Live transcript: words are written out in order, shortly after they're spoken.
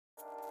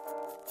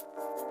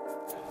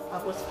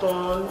I was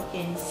born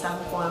in San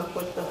Juan,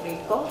 Puerto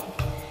Rico,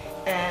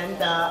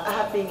 and I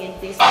have been in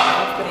this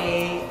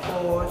country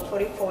for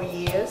 44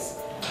 years.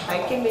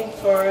 I came in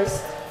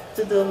first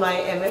to do my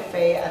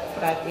MFA at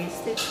Pratt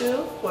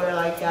Institute, where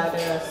I got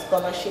a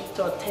scholarship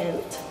to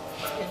attend.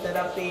 Ended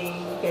up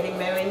getting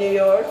married in New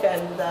York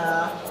and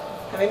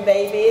having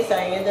babies.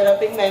 I ended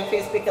up in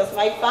Memphis because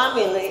my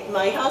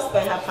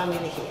husband had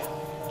family here.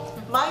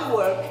 My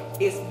work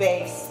is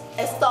based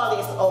on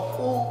studies of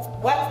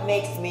what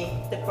makes me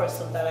the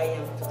person that I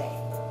am today.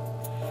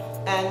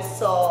 And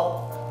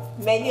so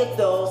many of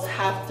those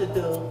have to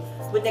do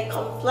with the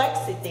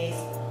complexities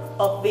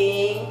of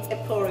being a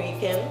Puerto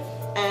Rican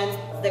and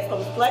the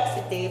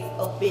complexity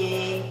of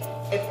being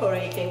a Puerto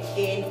Rican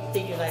in the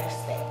United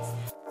States.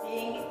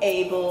 Being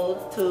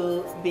able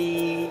to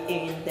be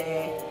in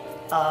the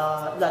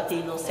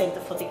Latino Center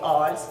for the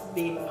Arts,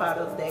 being part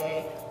of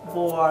the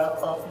board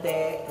of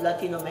the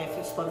Latino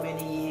Memphis for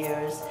many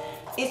years,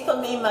 is for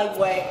me my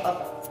way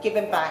of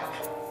giving back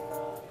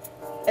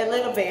a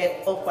little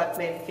bit of what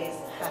Memphis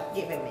had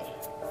given me.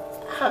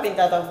 Having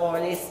that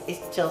award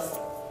is just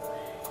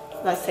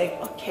like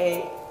saying,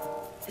 okay,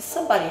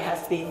 somebody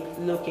has been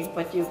looking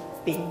what you've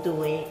been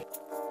doing.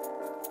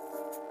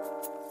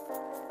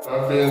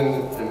 I've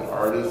been an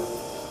artist.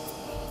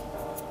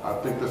 I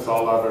think that's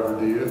all I've ever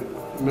did.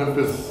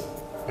 Memphis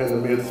and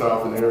the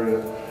Mid-Southern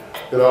area,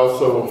 it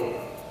also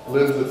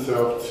lends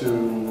itself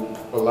to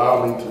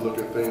allow me to look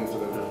at things in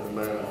a different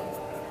manner.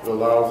 It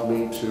allows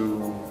me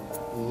to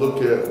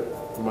look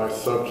at my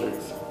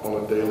subjects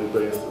on a daily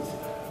basis.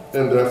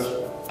 And that's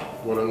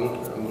what I'm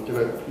looking at. I'm looking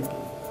at people.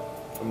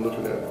 I'm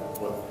looking at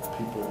what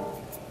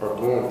people are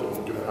going through. I'm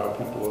looking at how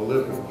people are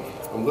living.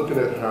 I'm looking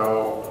at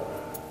how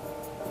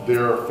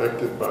they're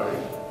affected by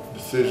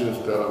decisions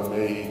that are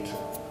made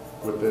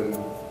within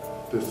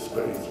this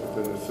space,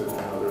 within the city,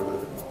 how they're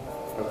living.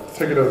 I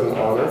take it as an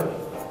honor.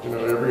 You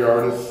know, every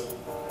artist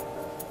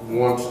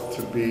wants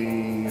to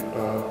be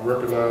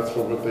recognized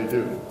for what they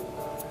do.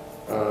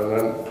 And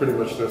that's pretty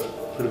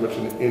much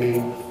in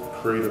any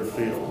creative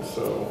field.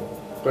 So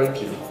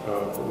thank you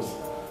for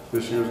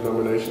this year's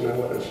nomination and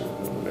last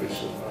year's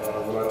nomination.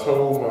 When I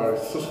told my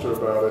sister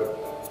about it,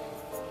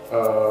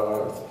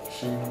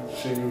 she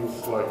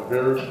was like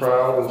very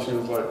proud, and she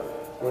was like,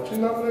 "Weren't you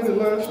nominated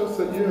last year?" I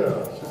said,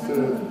 "Yeah." She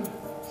said,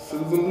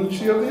 "Susan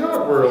Lucci of the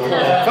art world."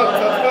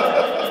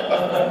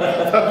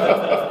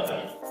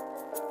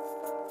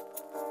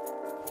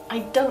 I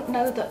don't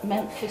know that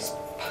Memphis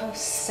per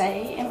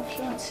se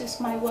influences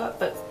my work,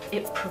 but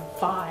it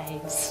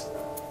provides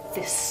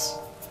this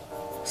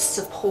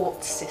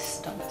support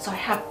system. So I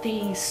have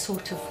these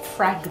sort of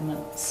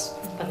fragments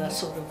that are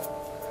sort of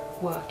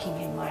working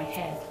in my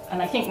head.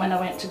 And I think when I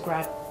went to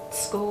grad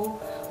school,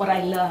 what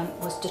I learned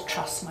was to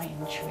trust my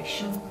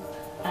intuition.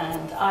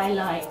 And I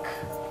like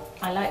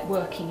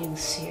working in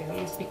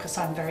series because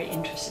I'm very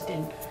interested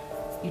in,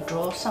 you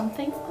draw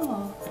something,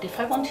 but if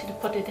I wanted to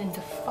put it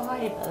into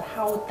fibre,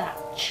 how would that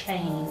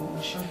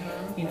change,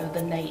 you know,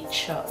 the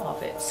nature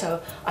of it? So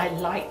I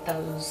like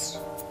those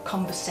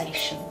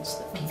conversations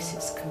that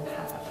pieces can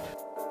have.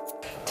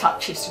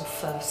 Touch is your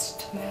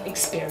first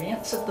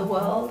experience of the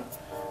world,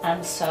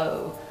 and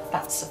so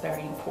that's a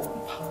very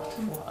important part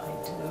of what I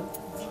do.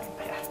 It's like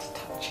I have to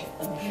touch it,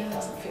 and if it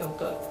doesn't feel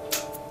good.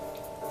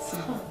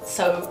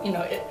 So, you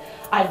know,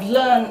 I've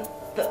learned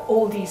that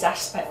all these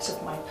aspects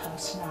of my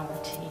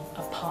personality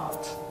are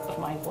part of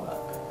my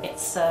work.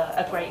 It's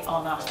a great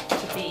honour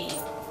to be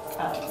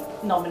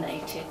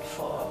nominated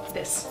for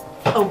this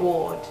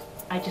award.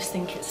 I just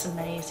think it's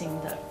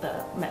amazing that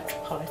the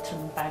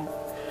Metropolitan Bank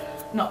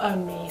not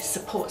only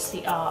supports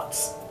the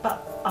arts,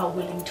 but are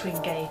willing to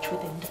engage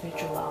with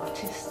individual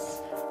artists.